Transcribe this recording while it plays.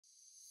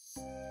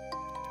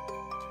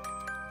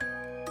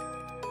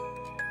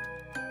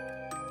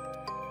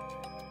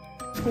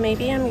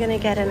Maybe I'm gonna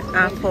get an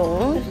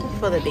apple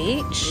for the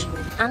beach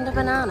and a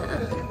banana.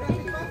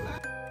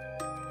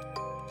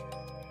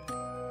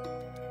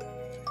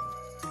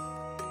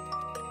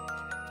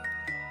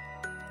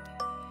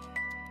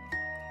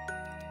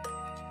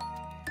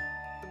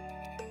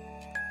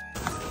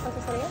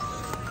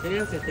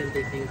 Serían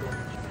 75.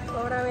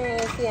 Cóbrame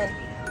 100.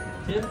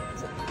 ¿100?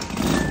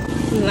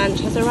 Lunch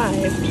has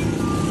arrived.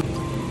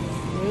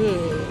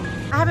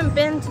 I haven't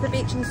been to the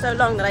beach in so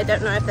long that I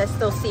don't know if there's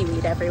still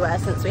seaweed everywhere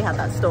since we had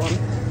that storm.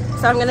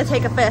 So I'm gonna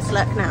take a first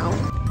look now.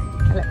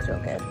 It looks real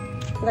good.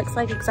 It looks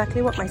like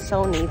exactly what my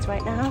soul needs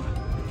right now.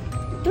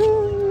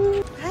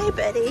 Hi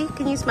buddy,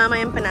 can you smell my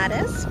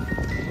empanadas?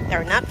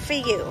 They're not for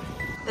you.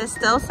 There's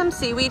still some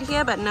seaweed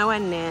here, but nowhere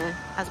near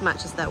as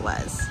much as there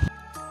was.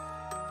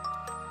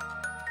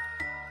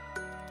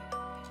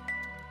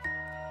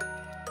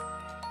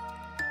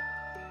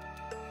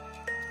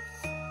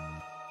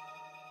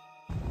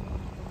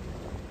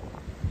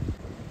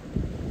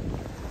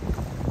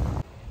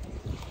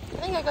 I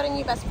think I got a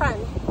new best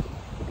friend.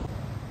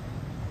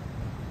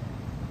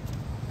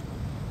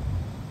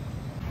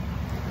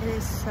 It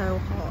is so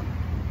hot.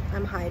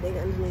 I'm hiding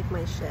underneath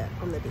my shit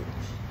on the beach.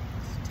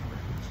 It's too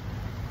much.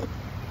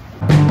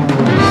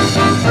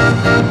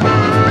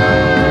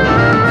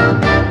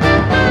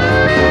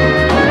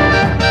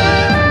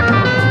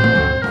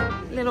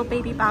 Little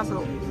baby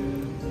basil.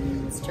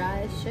 It's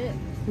dry as shit.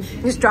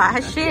 It's dry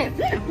as shit.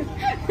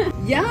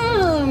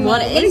 Yum!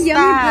 What is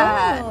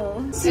that?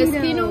 Es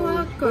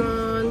quinoa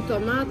con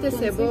tomate,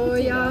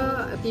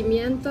 cebolla,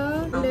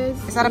 pimienta. Oh.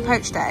 Is that a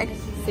poached egg?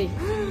 Sí.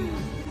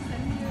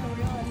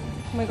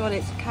 Oh my god,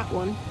 it's a cat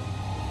one.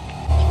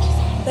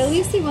 But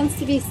Lucy wants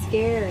to be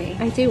scary.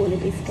 I do want to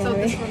be scary. So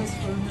this one is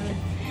for her.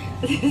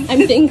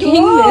 I'm thinking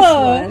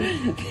cool.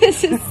 this one.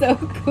 This is so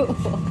cool.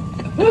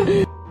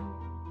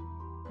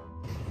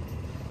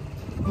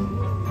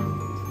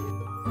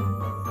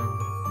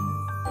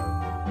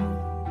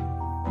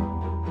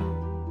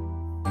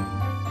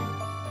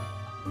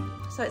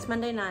 So it's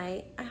Monday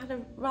night. I had a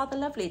rather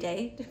lovely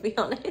day, to be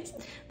honest.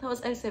 That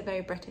was also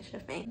very British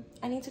of me.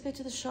 I need to go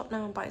to the shop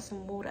now and buy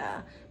some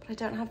water, but I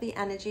don't have the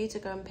energy to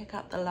go and pick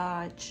up the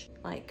large,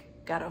 like,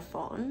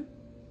 garrafon.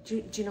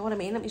 Do you know what I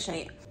mean? Let me show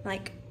you.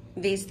 Like,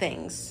 these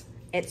things,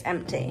 it's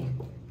empty.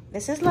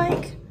 This is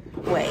like,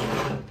 wait,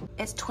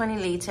 it's 20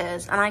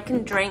 liters, and I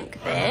can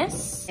drink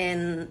this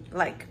in,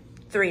 like,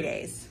 3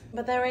 days.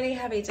 But they're really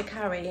heavy to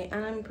carry,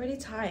 and I'm pretty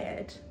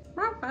tired.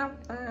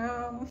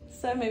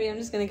 So maybe I'm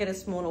just gonna get a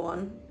smaller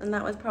one, and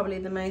that was probably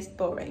the most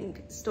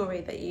boring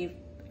story that you've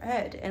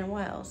heard in a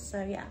while,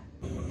 so yeah.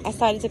 I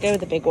decided to go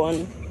with the big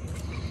one.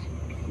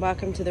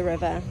 Welcome to the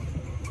river.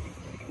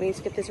 We need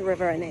to give this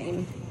river a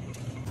name.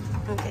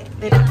 Okay,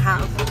 they don't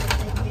have.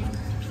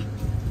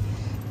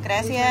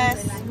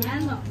 Gracias.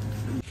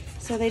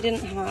 So they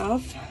didn't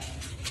have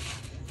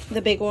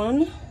the big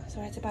one, so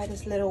I had to buy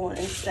this little one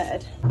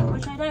instead,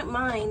 which I don't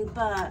mind,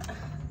 but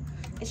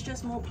it's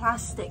just more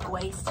plastic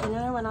waste, you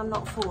know, and I'm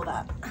not for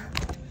that.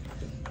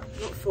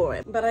 Not for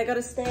it. But I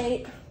gotta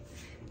stay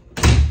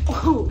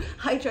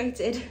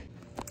hydrated.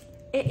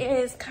 It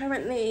is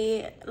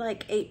currently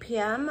like 8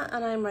 p.m.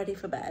 and I'm ready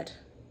for bed.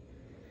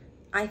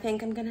 I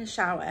think I'm gonna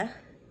shower.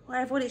 Well,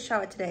 I've already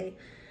showered today.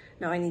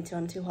 No, I need to,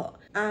 I'm too hot.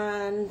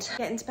 And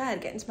get into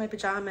bed, get into my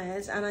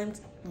pajamas, and I'm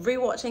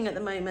rewatching at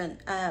the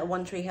moment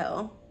One Tree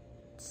Hill.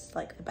 It's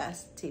like the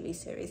best TV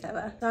series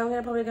ever. So I'm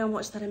gonna probably go and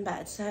watch that in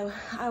bed. So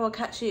I will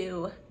catch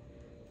you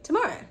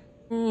tomorrow.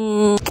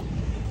 Hello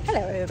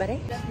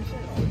everybody.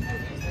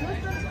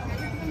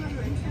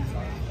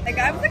 The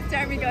guy was like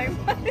Jeremy going.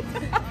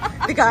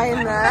 The guy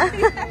in there.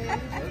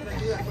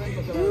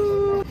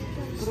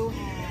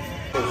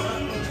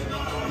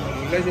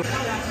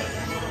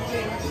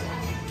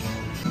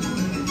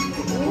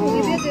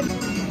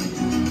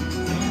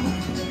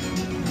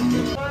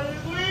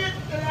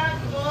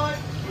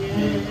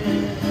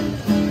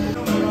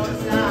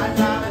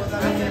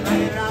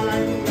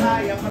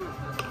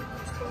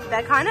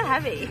 They're kind of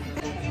heavy.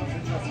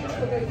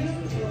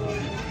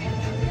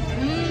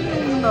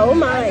 Oh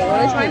my, you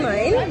want to try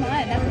mine? Try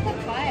mine, that's a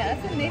fire,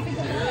 that's amazing.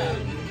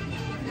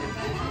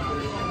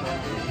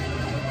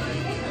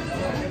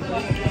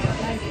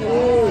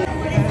 Ooh.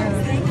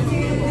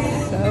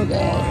 So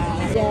good.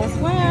 Yes,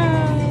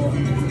 wow.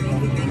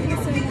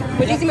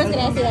 Muchísimas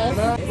gracias.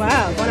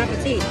 Wow, bon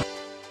appetit.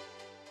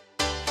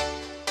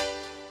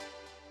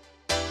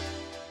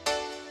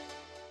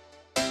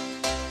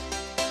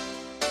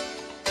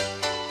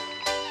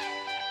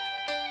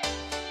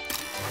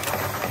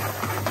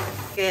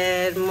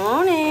 Good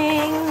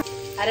morning.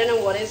 I don't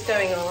know what is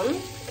going on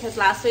because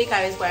last week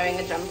I was wearing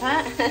a jumper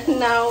and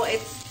now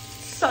it's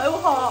so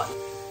hot.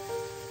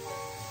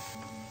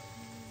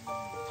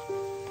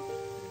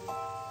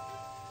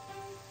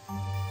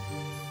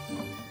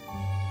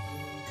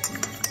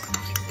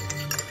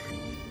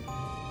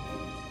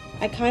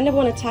 I kind of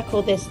want to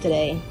tackle this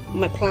today.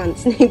 My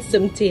plants need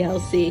some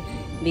TLC.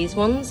 These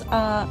ones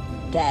are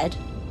dead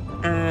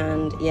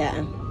and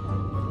yeah.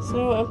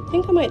 So I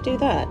think I might do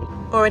that.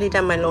 Already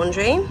done my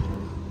laundry.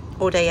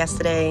 all day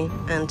yesterday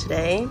and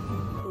today.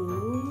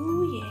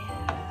 Ooh,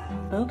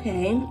 yeah.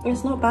 Okay,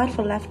 it's not bad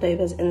for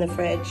leftovers in the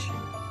fridge.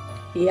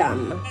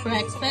 Yum.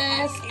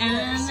 Breakfast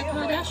and the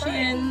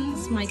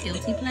Kardashians, my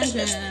guilty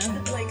pleasure.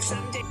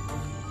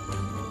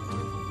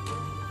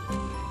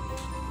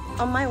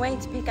 On my way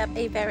to pick up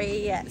a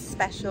very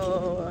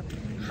special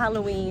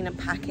Halloween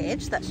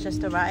package that's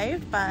just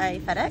arrived by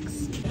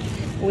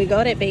FedEx. We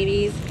got it,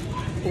 babies.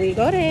 We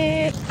got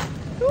it.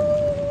 Woo.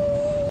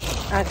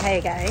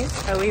 Okay,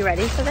 guys, are we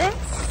ready for this?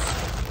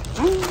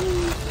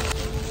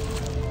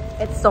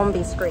 It's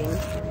zombie scream.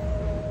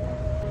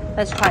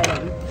 Let's try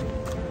them.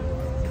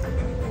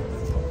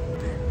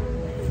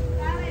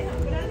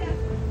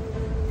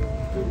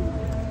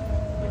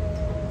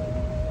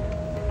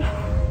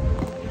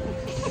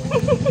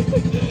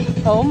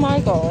 Oh my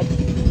god.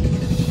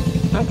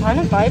 I'm kind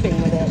of vibing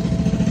with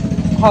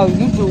it. How are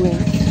you doing?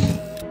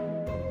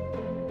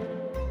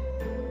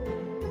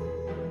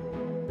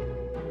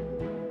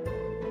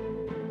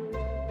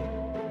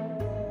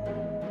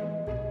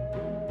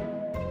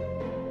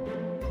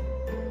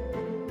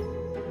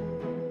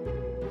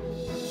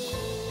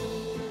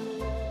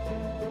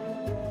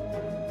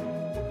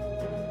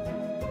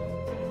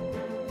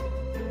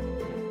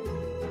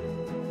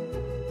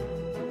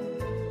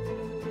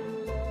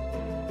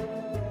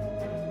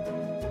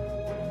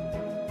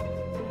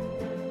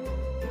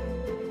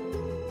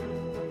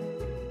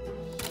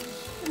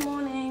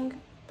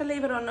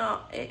 Believe it or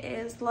not, it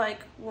is like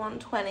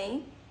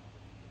 1:20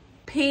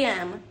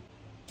 p.m.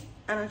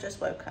 and I just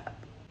woke up.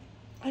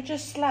 I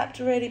just slept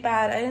really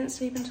bad. I didn't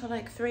sleep until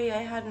like 3. I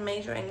had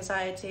major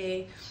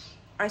anxiety.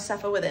 I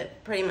suffer with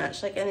it pretty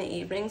much like in the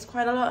evenings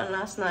quite a lot, and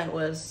last night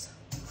was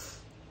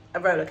a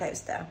roller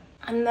coaster.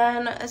 And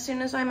then as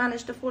soon as I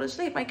managed to fall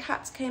asleep, my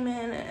cats came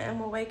in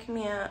and were waking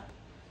me up.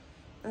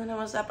 And then I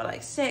was up at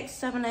like 6,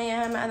 7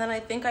 a.m. and then I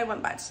think I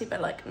went back to sleep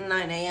at like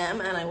 9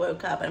 a.m. and I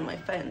woke up and my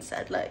phone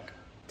said like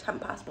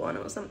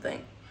 1:10 or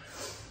something.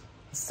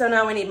 So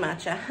now we need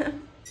matcha.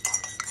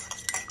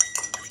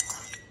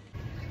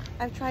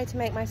 I've tried to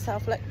make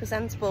myself look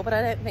presentable, but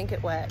I don't think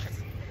it works.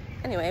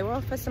 Anyway, we're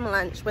off for some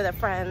lunch with a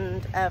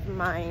friend of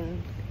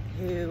mine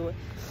who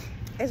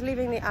is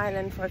leaving the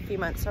island for a few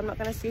months, so I'm not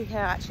going to see her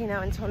actually now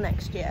until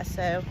next year.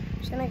 So I'm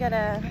just going to get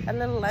a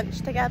little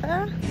lunch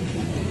together.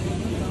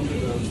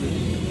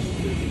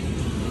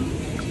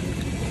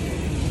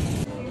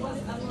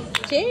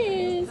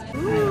 Cheers!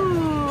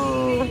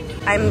 Ooh.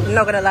 I'm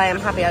not gonna lie, I'm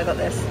happy I got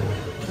this.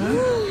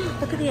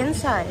 Look at the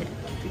inside.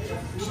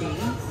 Cheese.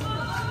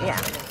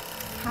 Yeah.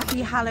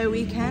 Happy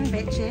Halloween weekend,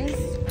 bitches.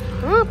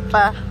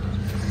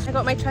 I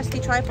got my trusty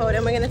tripod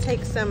and we're gonna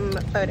take some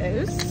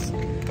photos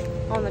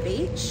on the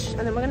beach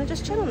and then we're gonna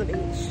just chill on the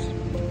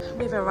beach.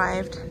 We've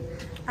arrived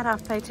at our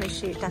photo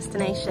shoot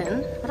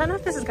destination. I don't know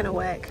if this is gonna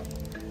work.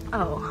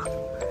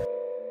 Oh.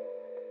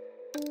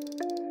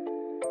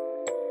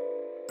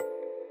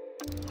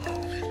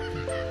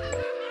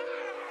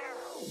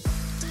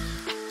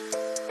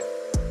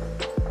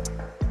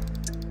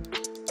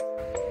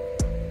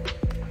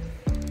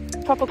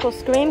 Tropical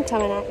scream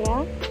coming at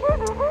you.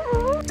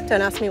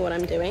 Don't ask me what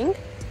I'm doing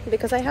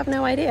because I have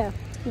no idea,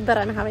 but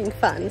I'm having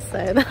fun,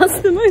 so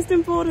that's the most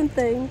important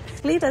thing.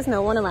 There's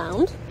no one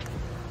around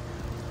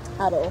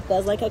at all.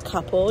 There's like a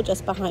couple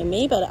just behind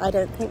me, but I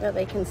don't think that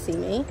they can see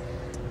me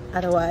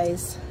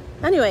otherwise.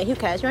 Anyway, who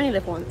cares? You only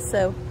live once,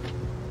 so.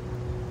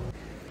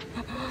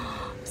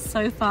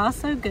 So far,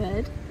 so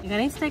good. You're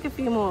gonna need to take a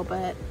few more,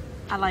 but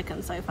I like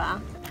them so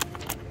far.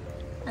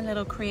 A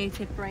little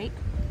creative break.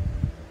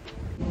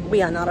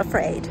 We are not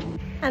afraid.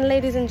 And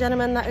ladies and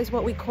gentlemen, that is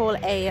what we call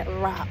a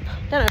wrap.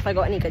 Don't know if I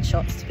got any good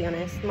shots, to be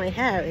honest. My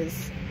hair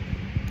is...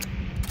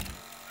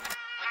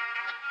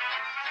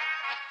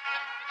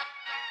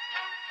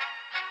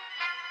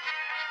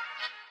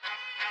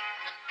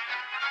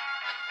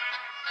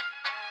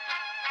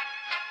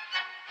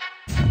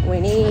 We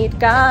need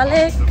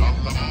garlic.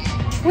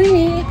 We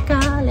need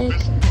garlic.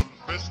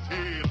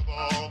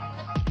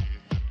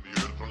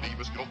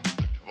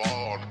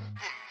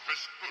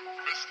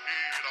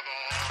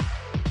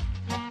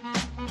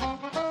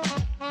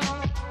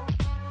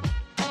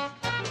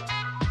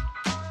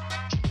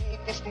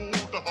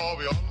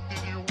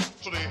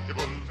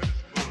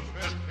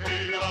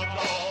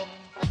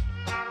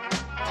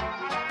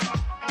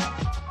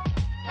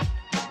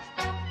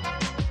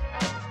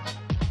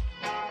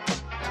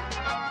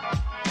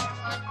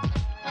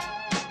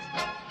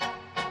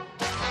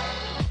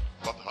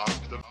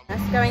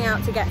 Going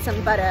out to get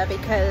some butter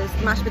because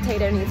mashed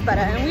potato needs butter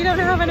and we don't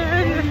have any.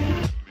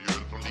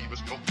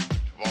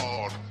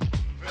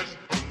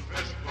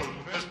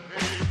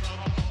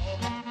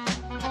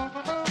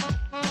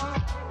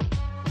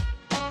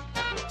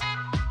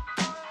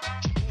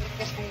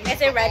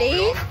 Is it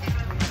ready?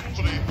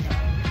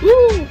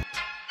 Woo!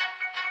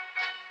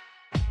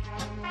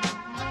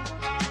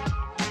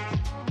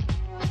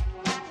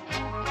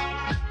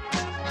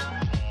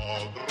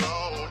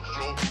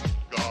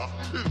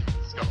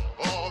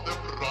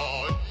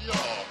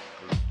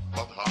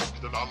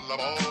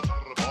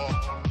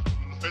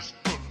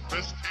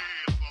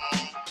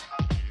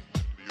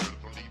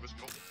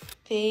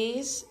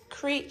 These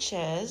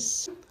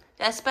creatures,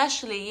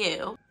 especially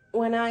you,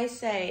 when I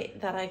say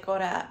that I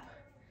got up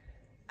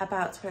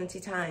about 20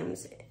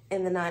 times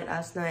in the night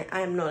last night,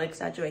 I am not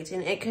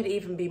exaggerating. It could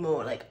even be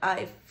more. Like,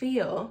 I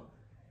feel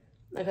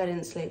like I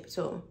didn't sleep at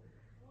all.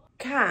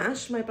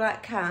 Cash, my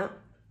black cat,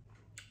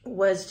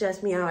 was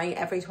just meowing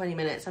every 20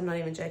 minutes. I'm not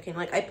even joking.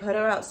 Like, I put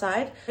her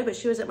outside, but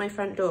she was at my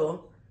front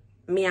door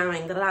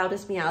meowing the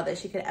loudest meow that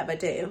she could ever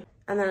do.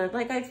 And then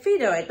I'd feed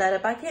her, I'd let her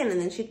back in,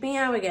 and then she'd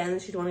meow again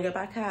and she'd want to go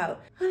back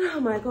out. And oh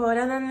my God.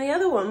 And then the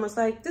other one was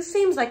like, this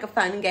seems like a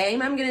fun game.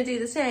 I'm gonna do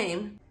the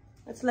same.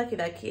 It's lucky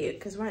they're cute,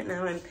 because right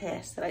now I'm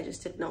pissed that I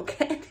just did not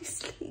get any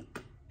sleep.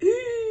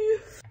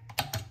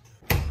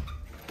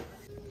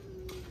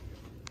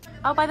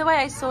 Oh, by the way,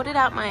 I sorted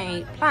out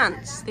my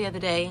plants the other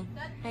day.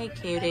 Hey,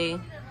 cutie.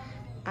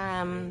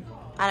 I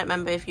don't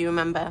remember if you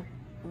remember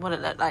what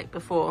it looked like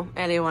before,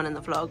 earlier on in the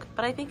vlog,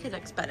 but I think it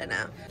looks better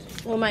now.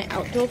 Well, my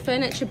outdoor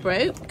furniture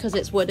broke because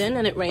it's wooden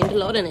and it rained a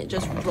lot and it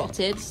just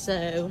rotted,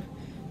 so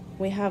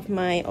we have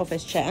my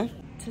office chair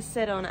to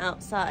sit on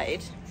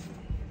outside.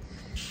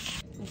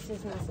 This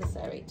is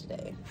necessary to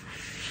do.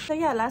 So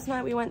yeah, last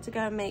night we went to go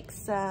and make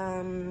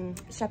some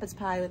shepherd's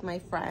pie with my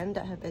friend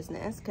at her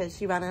business because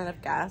she ran out of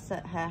gas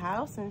at her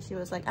house, and she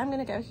was like, I'm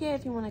gonna go here,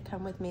 if you want to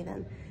come with me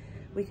then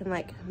we can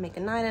like make a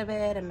night of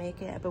it and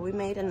make it. But we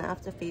made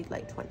enough to feed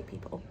like 20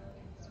 people.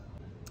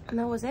 And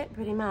that was it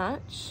pretty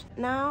much.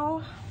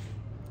 Now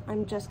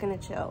I'm just gonna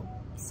chill.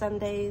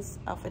 Sundays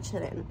are for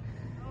chilling.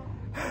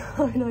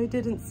 And I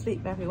didn't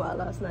sleep very well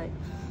last night.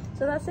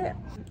 So that's it.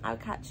 I'll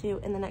catch you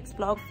in the next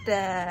vlog.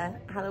 After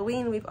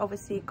Halloween, we've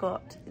obviously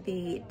got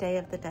the Day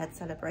of the Dead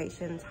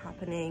celebrations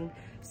happening.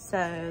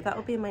 So that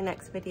will be my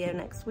next video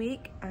next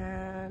week,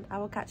 and I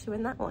will catch you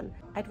in that one.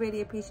 I'd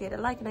really appreciate a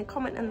like and a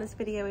comment on this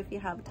video if you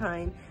have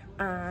time.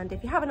 And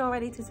if you haven't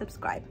already, to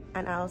subscribe,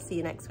 and I'll see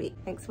you next week.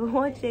 Thanks for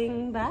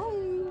watching.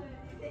 Bye.